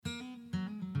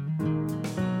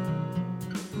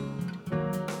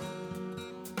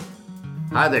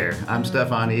Hi there, I'm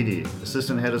Stefan Eady,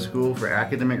 Assistant Head of School for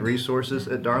Academic Resources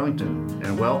at Darlington,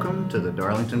 and welcome to the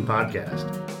Darlington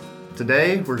Podcast.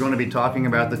 Today, we're going to be talking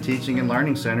about the Teaching and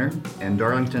Learning Center and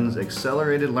Darlington's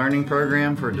Accelerated Learning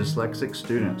Program for dyslexic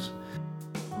students.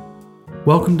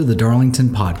 Welcome to the Darlington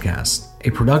Podcast,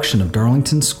 a production of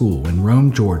Darlington School in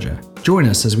Rome, Georgia. Join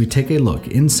us as we take a look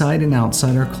inside and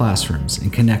outside our classrooms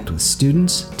and connect with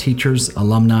students, teachers,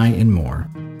 alumni, and more.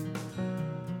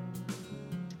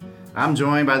 I'm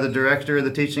joined by the Director of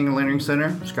the Teaching and Learning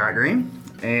Center, Scott Green,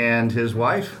 and his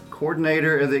wife,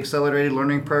 Coordinator of the Accelerated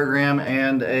Learning Program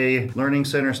and a Learning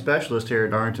Center Specialist here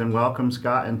at Darlington. Welcome,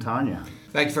 Scott and Tanya.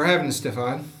 Thank you for having us,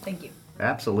 Stefan. Thank you.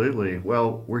 Absolutely.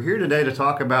 Well, we're here today to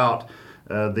talk about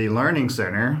the Learning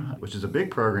Center, which is a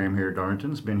big program here at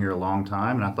Darlington. It's been here a long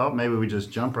time, and I thought maybe we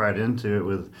just jump right into it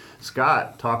with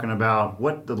Scott talking about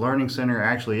what the Learning Center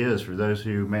actually is for those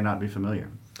who may not be familiar.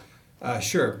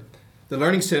 Sure. The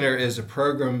Learning Center is a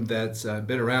program that's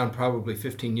been around probably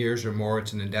 15 years or more.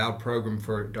 It's an endowed program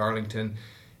for Darlington.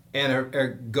 And our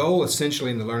goal essentially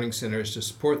in the Learning Center is to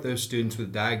support those students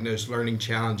with diagnosed learning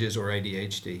challenges or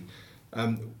ADHD.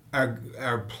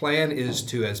 Our plan is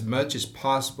to, as much as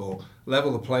possible,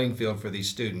 level the playing field for these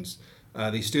students.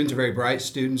 These students are very bright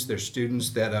students. They're students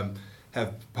that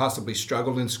have possibly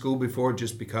struggled in school before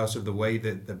just because of the way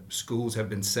that the schools have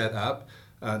been set up.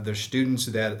 They're students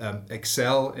that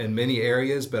excel in many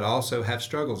areas but also have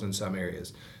struggles in some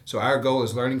areas. So our goal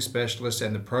as learning specialists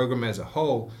and the program as a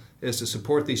whole is to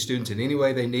support these students in any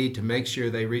way they need to make sure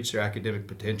they reach their academic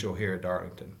potential here at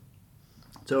Darlington.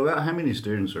 So about how many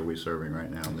students are we serving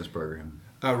right now in this program?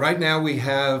 Right now we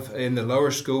have in the lower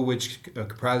school, which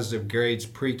comprises of grades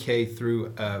pre-K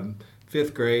through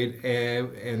 5th grade,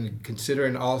 and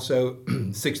considering also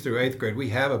 6th through 8th grade, we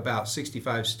have about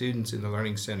 65 students in the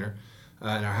Learning Center. In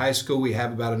our high school, we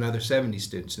have about another 70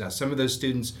 students. Now, some of those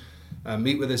students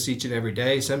meet with us each and every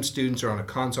day. Some students are on a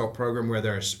consult program where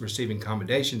they're receiving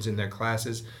accommodations in their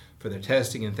classes for their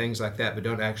testing and things like that, but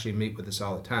don't actually meet with us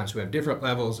all the time. So we have different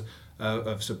levels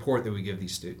of support that we give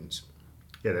these students.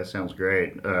 Yeah, that sounds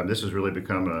great. This has really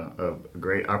become a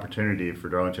great opportunity for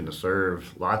Darlington to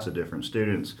serve lots of different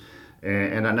students.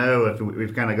 And I know if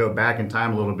we've kind of go back in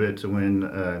time a little bit to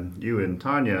when you and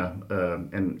Tanya,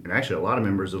 and actually a lot of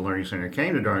members of the Learning Center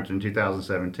came to Darlington in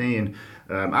 2017,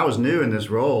 I was new in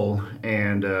this role,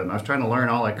 and I was trying to learn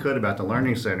all I could about the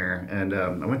Learning Center. And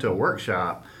I went to a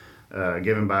workshop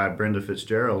given by Brenda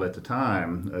Fitzgerald at the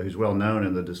time, who's well known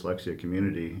in the dyslexia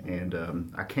community.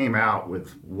 And I came out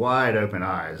with wide open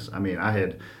eyes. I mean, I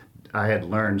had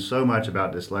learned so much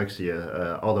about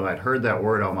dyslexia, although I'd heard that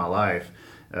word all my life.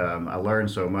 I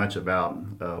learned so much about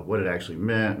what it actually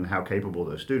meant and how capable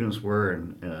those students were,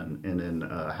 and then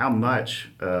how much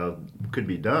could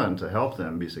be done to help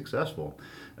them be successful.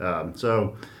 About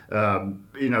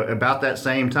that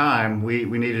same time, we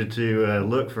needed to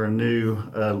look for a new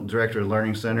director of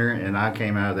Learning Center, and I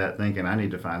came out of that thinking I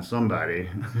need to find somebody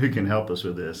who can help us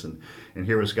with this. And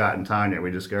here with Scott and Tanya,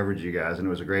 we discovered you guys, and it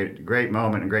was a great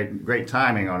moment and great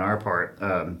timing on our part.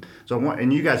 And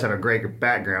you guys have a great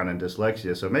background in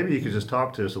dyslexia, so maybe you could just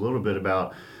talk to us a little bit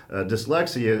about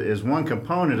dyslexia is one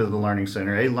component of the Learning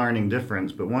Center, a learning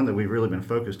difference, but one that we've really been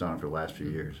focused on for the last few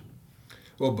years.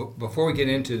 Well, before we get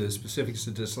into the specifics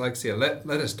of dyslexia,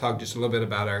 let us talk just a little bit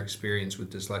about our experience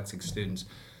with dyslexic students.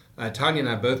 Tanya and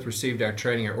I both received our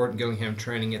training, our Orton Gillingham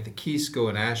training at the Key School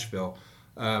in Asheville.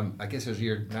 I guess it was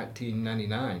year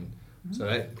 1999. Mm-hmm. So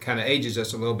that kind of ages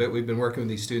us a little bit. We've been working with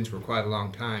these students for quite a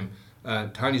long time.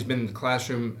 Tanya's been in the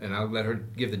classroom, and I'll let her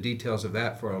give the details of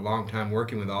that, for a long time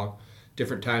working with all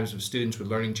different types of students with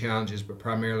learning challenges, but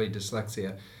primarily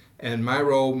dyslexia. And my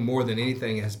role more than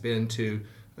anything has been to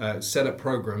set up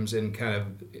programs and kind of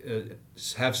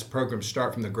have programs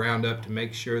start from the ground up to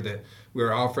make sure that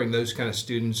we're offering those kind of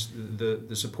students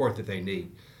the support that they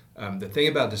need. The thing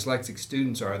about dyslexic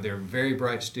students are they're very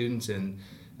bright students, and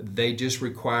they just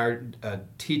require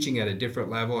teaching at a different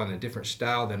level and a different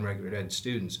style than regular ed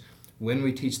students. When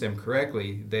we teach them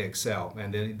correctly, they excel.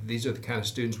 And these are the kind of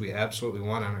students we absolutely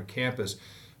want on our campus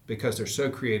because they're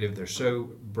so creative, they're so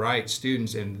bright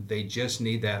students, and they just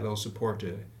need that little support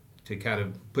to kind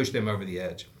of push them over the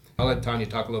edge. I'll let Tanya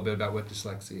talk a little bit about what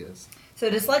dyslexia is.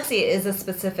 So dyslexia is a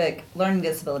specific learning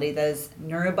disability that is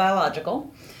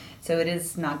neurobiological, so it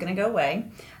is not going to go away,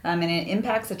 and it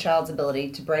impacts a child's ability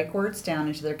to break words down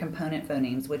into their component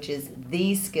phonemes, which is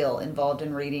the skill involved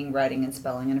in reading, writing, and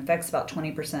spelling, and affects about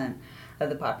 20% of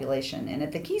the population. And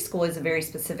at the Key School is a very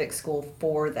specific school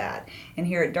for that. And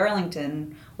here at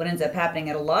Darlington, what ends up happening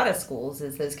at a lot of schools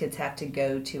is those kids have to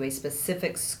go to a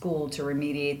specific school to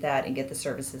remediate that and get the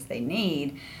services they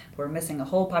need. We're missing a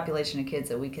whole population of kids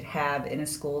that we could have in a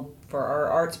school for our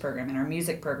arts program and our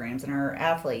music programs and our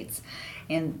athletes.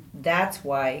 And that's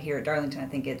why here at Darlington, I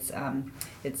think it's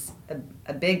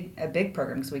a big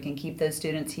program, because we can keep those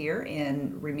students here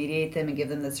and remediate them and give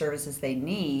them the services they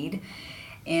need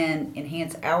and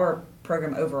enhance our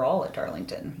program overall at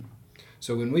Darlington.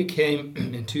 So when we came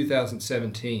in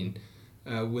 2017,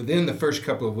 within the first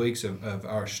couple of weeks of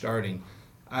our starting,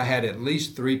 I had at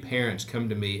least 3 parents come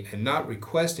to me and not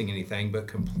requesting anything, but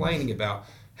complaining about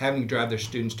having to drive their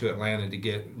students to Atlanta to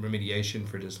get remediation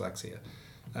for dyslexia.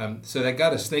 So that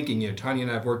got us thinking. Tanya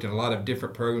and I have worked in a lot of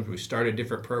different programs. We started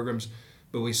different programs,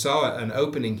 but we saw an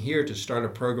opening here to start a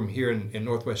program here in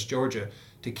Northwest Georgia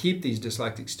to keep these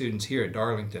dyslexic students here at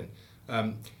Darlington.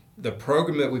 The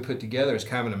program that we put together is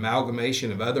kind of an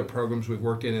amalgamation of other programs we've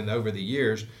worked in over the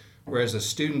years, whereas the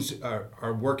students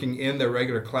are working in their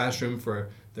regular classroom for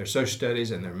their social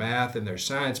studies and their math and their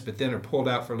science, but then are pulled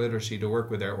out for literacy to work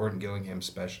with their Orton Gillingham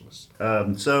specialists.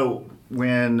 So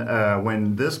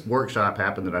when this workshop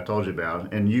happened that I told you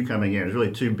about, and you coming in, it was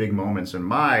really 2 big moments in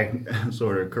my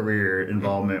sort of career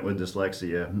involvement with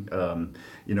dyslexia.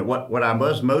 What I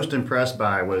was most impressed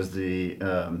by was the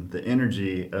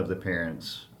energy of the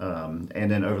parents, and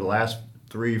then over the last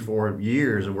 3-4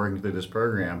 years of working through this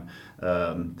program,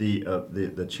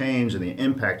 the change and the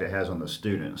impact it has on the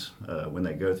students when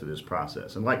they go through this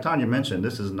process. And like Tanya mentioned,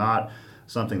 this is not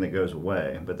something that goes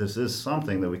away, but this is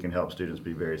something that we can help students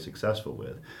be very successful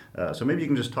with. So maybe you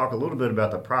can just talk a little bit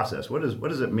about the process. What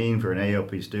does it mean for an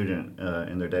ALP student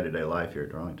in their day-to-day life here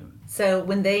at Darlington? So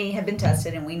when they have been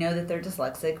tested and we know that they're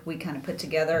dyslexic, we kind of put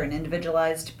together an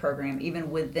individualized program,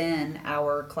 even within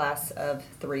our class of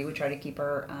 3. We try to keep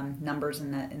our numbers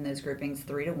in those groupings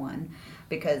 3 to 1,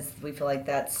 because we feel like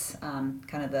that's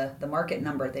kind of the market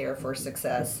number there for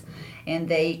success. And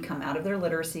they come out of their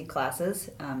literacy classes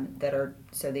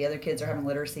so the other kids are having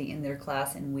literacy in their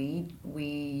class, and we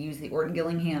use the Orton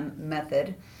Gillingham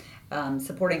method,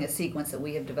 supporting a sequence that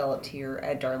we have developed here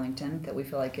at Darlington that we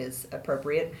feel like is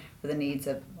appropriate for the needs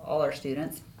of all our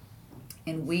students.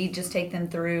 And we just take them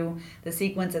through the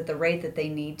sequence at the rate that they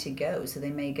need to go. So they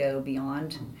may go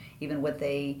beyond even what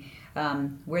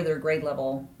where their grade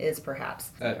level is,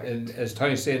 perhaps. And as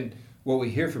Tanya said, what we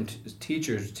hear from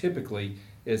teachers typically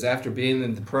is after being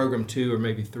in the program 2 or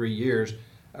maybe 3 years,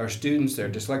 our students, our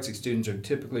dyslexic students, are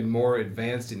typically more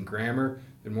advanced in grammar.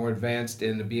 They're more advanced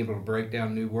in being able to break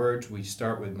down new words. We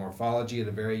start with morphology at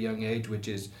a very young age, which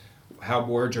is how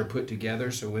words are put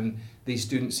together. So when these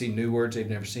students see new words they've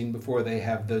never seen before, they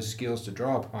have those skills to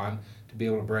draw upon to be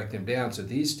able to break them down. So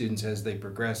these students, as they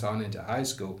progress on into high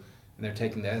school, and they're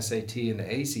taking the SAT and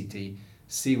the ACT,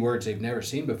 see words they've never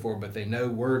seen before, but they know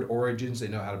word origins, they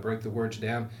know how to break the words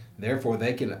down, therefore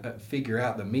they can figure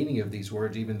out the meaning of these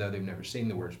words even though they've never seen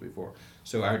the words before.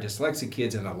 So our dyslexic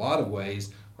kids in a lot of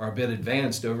ways are a bit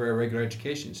advanced over our regular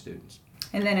education students.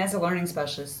 And then as a learning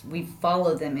specialist, we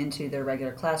follow them into their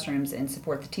regular classrooms and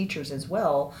support the teachers as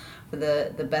well for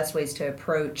the best ways to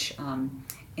approach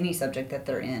any subject that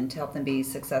they're in to help them be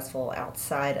successful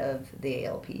outside of the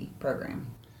ALP program.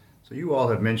 So you all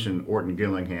have mentioned Orton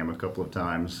Gillingham a couple of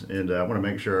times, and I want to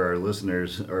make sure our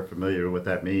listeners are familiar with what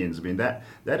that means. I mean, that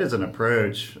is an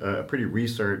approach, a pretty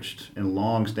researched and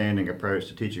long-standing approach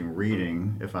to teaching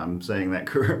reading, if I'm saying that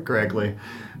correctly.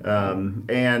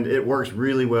 And it works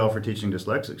really well for teaching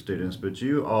dyslexic students, but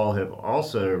you all have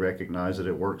also recognized that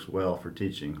it works well for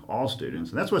teaching all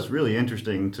students. And that's what's really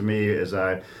interesting to me as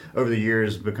I, over the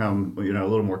years, become a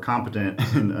little more competent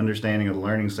in understanding of the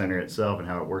Learning Center itself and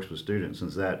how it works with students,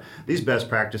 is that these best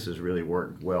practices really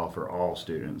work well for all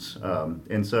students.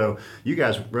 And so you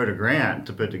guys wrote a grant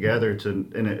to put together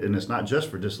and it's not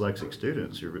just for dyslexic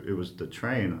students. It was to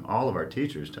train all of our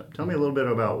teachers. Tell me a little bit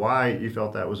about why you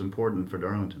felt that was important for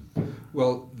Darlington.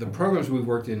 Well, the programs we've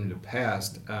worked in the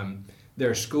past,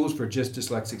 there are schools for just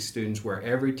dyslexic students where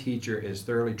every teacher is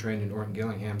thoroughly trained in Orton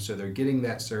Gillingham, so they're getting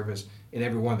that service in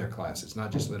every one of their classes,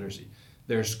 not just literacy.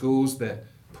 There are schools that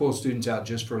pull students out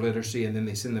just for literacy and then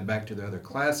they send them back to their other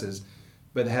classes,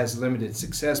 but it has limited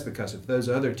success because if those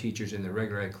other teachers in the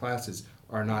regular ed classes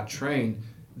are not trained,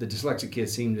 the dyslexic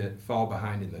kids seem to fall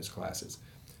behind in those classes.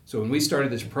 So when we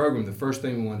started this program, the first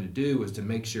thing we wanted to do was to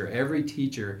make sure every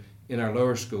teacher in our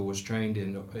lower school was trained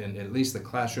in at least the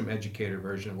classroom educator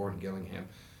version of Orton Gillingham.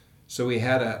 So we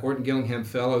had an Orton Gillingham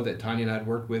fellow that Tanya and I had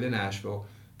worked with in Asheville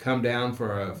come down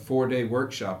for a 4-day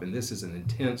workshop, and this is an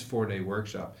intense 4-day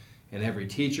workshop. And every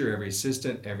teacher, every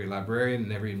assistant, every librarian,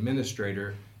 and every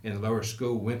administrator in the lower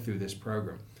school went through this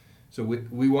program. So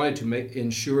we wanted to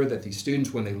ensure that the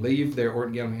students, when they leave their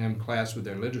Orton Gillingham class with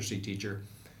their literacy teacher,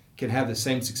 can have the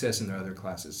same success in their other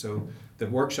classes. So the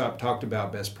workshop talked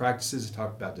about best practices, it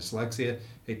talked about dyslexia,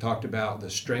 it talked about the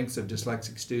strengths of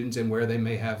dyslexic students and where they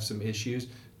may have some issues,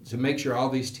 to make sure all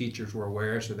these teachers were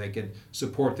aware so they could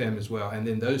support them as well. And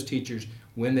then those teachers,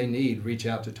 when they need, reach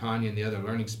out to Tanya and the other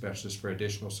learning specialists for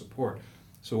additional support.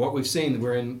 So what we've seen,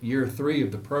 we're in year 3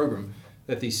 of the program,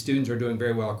 that these students are doing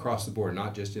very well across the board,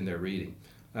 not just in their reading.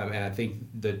 And I think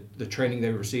the training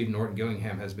they've received in Orton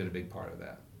Gillingham has been a big part of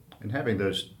that. And having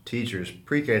those teachers,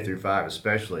 pre-K through 5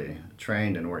 especially,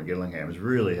 trained in Orton Gillingham has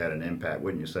really had an impact,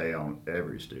 wouldn't you say, on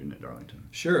every student at Darlington?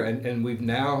 Sure, and we've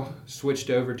now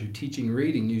switched over to teaching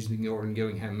reading using the Orton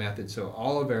Gillingham method. So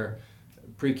all of our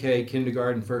pre-K,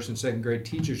 kindergarten, first and second grade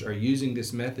teachers are using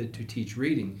this method to teach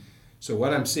reading. So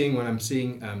what I'm seeing when I'm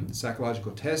seeing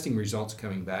psychological testing results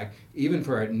coming back, even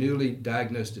for our newly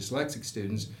diagnosed dyslexic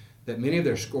students, that many of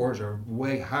their scores are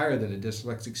way higher than a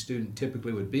dyslexic student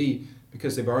typically would be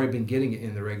because they've already been getting it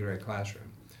in the regular ed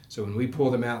classroom. So when we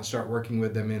pull them out and start working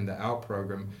with them in the OUT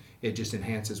program, it just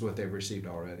enhances what they've received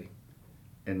already.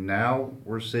 And now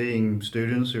we're seeing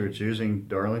students who are choosing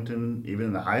Darlington even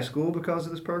in the high school because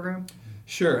of this program?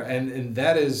 Sure, and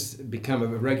that has become a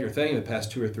regular thing in the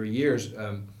past 2 or 3 years.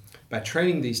 By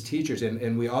training these teachers,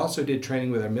 and we also did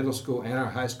training with our middle school and our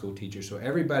high school teachers, so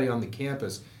everybody on the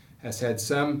campus has had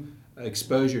some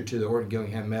exposure to the Orton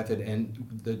Gillingham method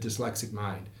and the dyslexic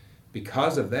mind.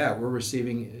 Because of that, we're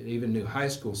receiving even new high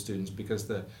school students because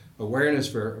the awareness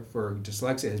for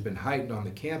dyslexia has been heightened on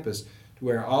the campus to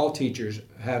where all teachers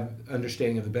have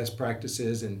understanding of the best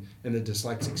practices and the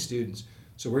dyslexic students.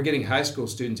 So we're getting high school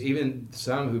students, even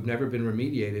some who've never been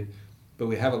remediated, but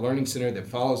we have a learning center that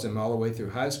follows them all the way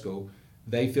through high school.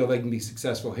 They feel they can be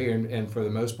successful here, and for the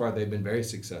most part, they've been very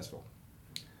successful.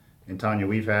 And Tanya,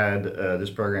 we've had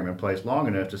this program in place long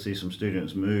enough to see some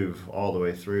students move all the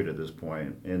way through to this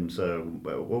point. And so,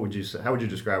 what would you say? How would you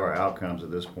describe our outcomes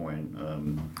at this point?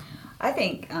 I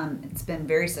think it's been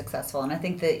very successful, and I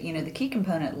think that the key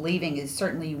component leaving is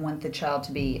certainly you want the child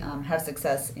to be have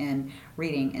success in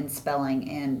reading and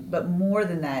spelling, but more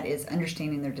than that is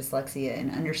understanding their dyslexia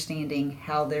and understanding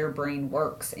how their brain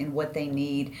works and what they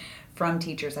need from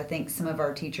teachers. I think some of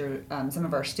our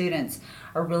students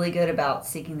are really good about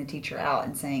seeking the teacher out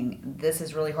and saying, "This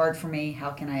is really hard for me.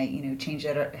 How can I, change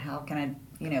that? Or how can I,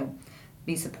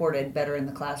 be supported better in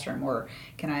the classroom? Or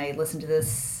can I listen to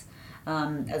this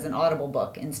as an audible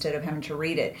book instead of having to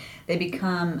read it?" They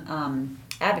become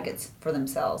advocates for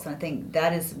themselves, and I think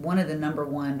that is one of the number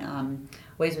one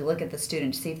ways we look at the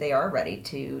student to see if they are ready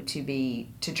to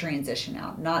transition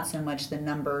out. Not so much the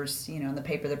numbers, in the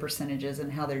paper, the percentages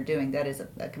and how they're doing. That is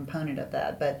a component of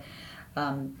that. But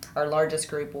our largest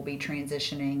group will be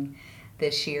transitioning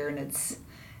this year, and it's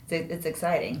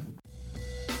exciting.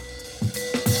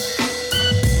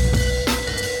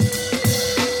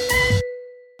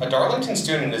 A Darlington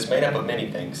student is made up of many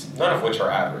things, none of which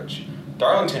are average.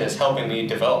 Darlington is helping me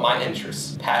develop my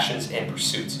interests, passions, and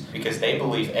pursuits because they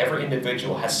believe every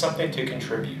individual has something to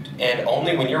contribute. And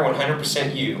only when you're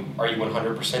 100% you are you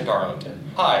 100% Darlington.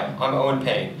 Hi, I'm Owen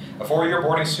Payne, a 4-year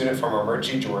boarding student from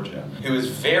Emergency, Georgia, who is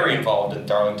very involved in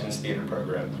Darlington's theater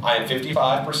program. I am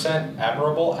 55%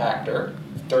 admirable actor,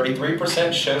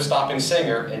 33% show-stopping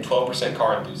singer, and 12%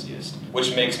 car enthusiast,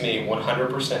 which makes me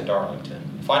 100% Darlington.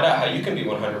 Find out how you can be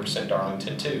 100%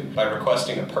 Darlington too by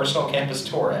requesting a personal campus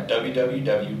tour at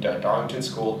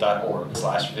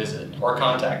www.darlingtonschool.org/visit or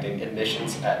contacting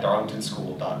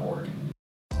admissions@darlingtonschool.org.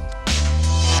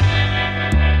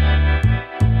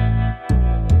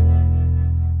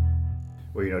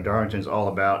 Well, Darlington's all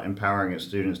about empowering its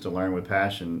students to learn with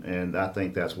passion, and I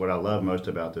think that's what I love most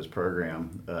about this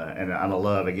program. And I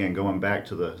love, again, going back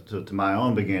to my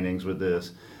own beginnings with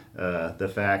this,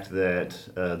 the fact that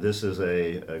this is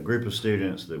a group of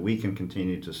students that we can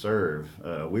continue to serve.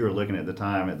 We were looking at the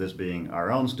time at this being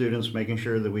our own students, making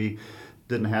sure that we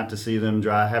didn't have to see them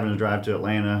having to drive to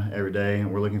Atlanta every day,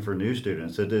 and we're looking for new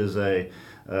students. It is a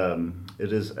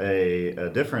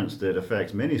difference that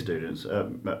affects many students.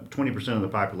 20% of the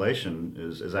population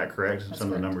is that correct? That's Some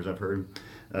correct. of the numbers I've heard.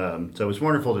 So it's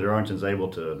wonderful that Darlington's able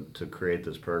to create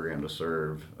this program to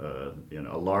serve a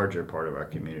larger part of our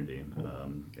community,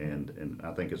 and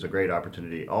I think it's a great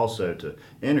opportunity also to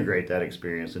integrate that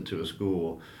experience into a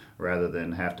school rather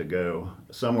than have to go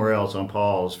somewhere else on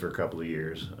pause for a couple of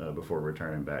years before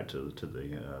returning back to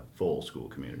the full school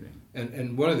community.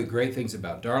 And one of the great things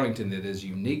about Darlington that is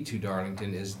unique to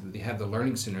Darlington is that they have the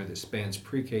Learning Center that spans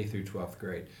pre-K through 12th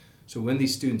grade. So when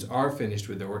these students are finished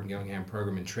with the Orton Gillingham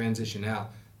program and transition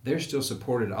out, they're still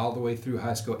supported all the way through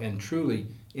high school and truly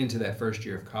into that first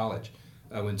year of college.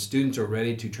 When students are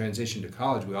ready to transition to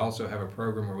college, we also have a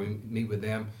program where we meet with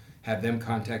them, have them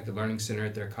contact the Learning Center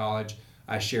at their college.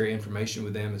 I share information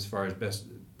with them as far as best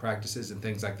practices and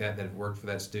things like that have worked for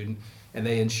that student, and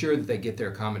they ensure that they get their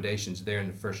accommodations there in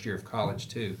the first year of college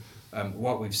too.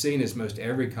 What we've seen is most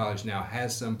every college now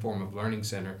has some form of learning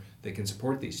center that can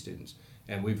support these students,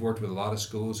 and we've worked with a lot of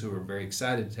schools who are very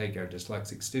excited to take our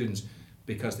dyslexic students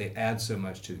because they add so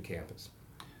much to the campus.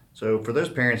 So for those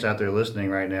parents out there listening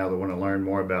right now that want to learn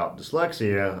more about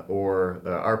dyslexia or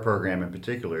our program in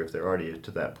particular, if they're already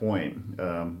to that point,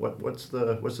 what's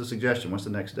the suggestion? What's the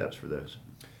next steps for those?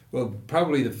 Well,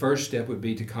 probably the first step would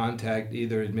be to contact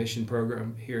either admission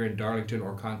program here in Darlington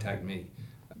or contact me.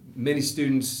 Many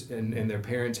students and their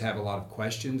parents have a lot of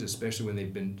questions, especially when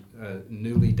they've been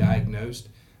newly diagnosed.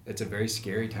 It's a very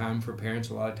scary time for parents.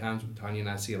 A lot of times, Tanya and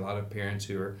I see a lot of parents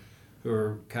who are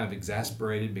kind of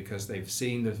exasperated because they've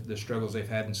seen the struggles they've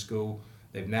had in school.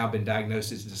 They've now been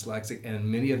diagnosed as dyslexic, and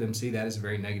many of them see that as a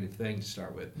very negative thing to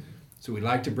start with. So we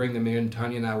like to bring them in.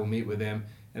 Tanya and I will meet with them,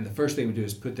 and the first thing we do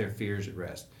is put their fears at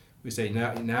rest. We say,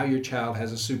 now your child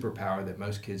has a superpower that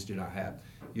most kids do not have.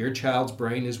 Your child's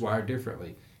brain is wired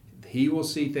differently. He will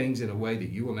see things in a way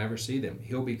that you will never see them.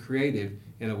 He'll be creative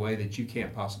in a way that you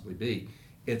can't possibly be.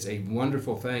 It's a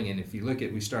wonderful thing, and if you look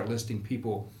at, we start listing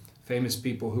people, famous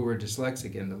people who are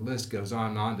dyslexic, and the list goes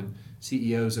on and on to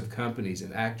CEOs of companies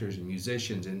and actors and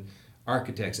musicians and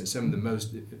architects, and some of the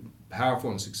most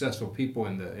powerful and successful people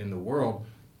in the world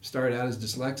started out as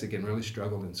dyslexic and really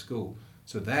struggled in school.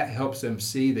 So that helps them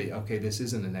see that, okay, this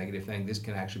isn't a negative thing, this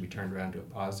can actually be turned around to a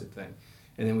positive thing.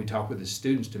 And then we talk with the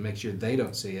students to make sure they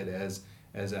don't see it as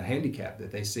a handicap,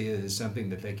 that they see it as something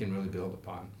that they can really build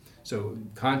upon. So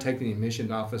contacting the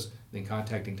admission office, then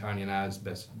contacting Tanya and I is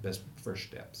best first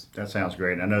steps. That sounds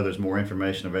great. I know there's more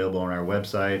information available on our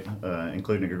website,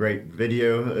 including a great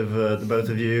video of the both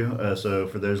of you. So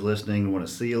for those listening who want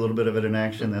to see a little bit of it in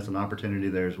action, that's an opportunity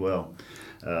there as well.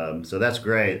 So that's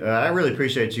great. I really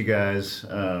appreciate you guys,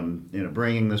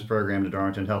 bringing this program to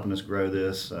Darlington, helping us grow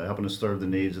this, helping us serve the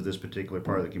needs of this particular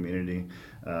part of the community.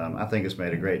 I think it's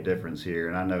made a great difference here,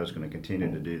 and I know it's going to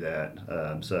continue to do that.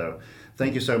 So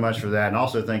thank you so much for that, and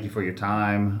also thank you for your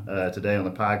time today on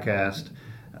the podcast.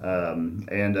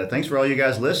 And thanks for all you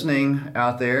guys listening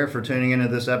out there for tuning into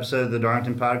this episode of the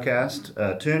Darlington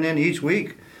Podcast. Tune in each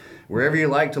week wherever you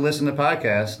like to listen to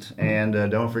podcasts, and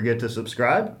don't forget to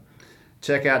subscribe.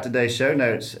 Check out today's show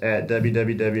notes at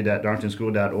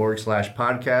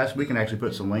www.darlingtonschool.org/podcast. We can actually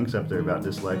put some links up there about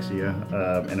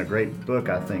dyslexia and a great book,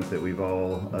 I think, that we've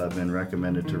all been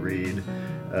recommended to read.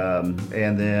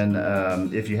 And then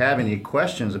if you have any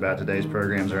questions about today's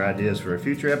programs or ideas for a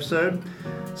future episode,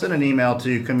 send an email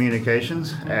to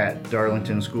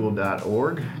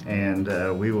communications@darlingtonschool.org,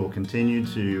 and we will continue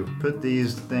to put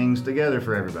these things together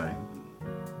for everybody.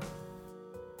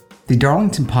 The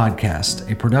Darlington Podcast,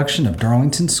 a production of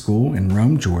Darlington School in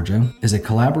Rome, Georgia, is a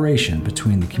collaboration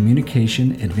between the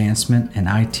Communication, Advancement, and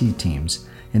IT teams,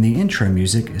 and the intro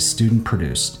music is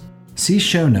student-produced. See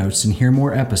show notes and hear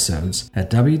more episodes at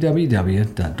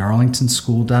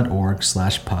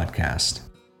www.darlingtonschool.org/podcast.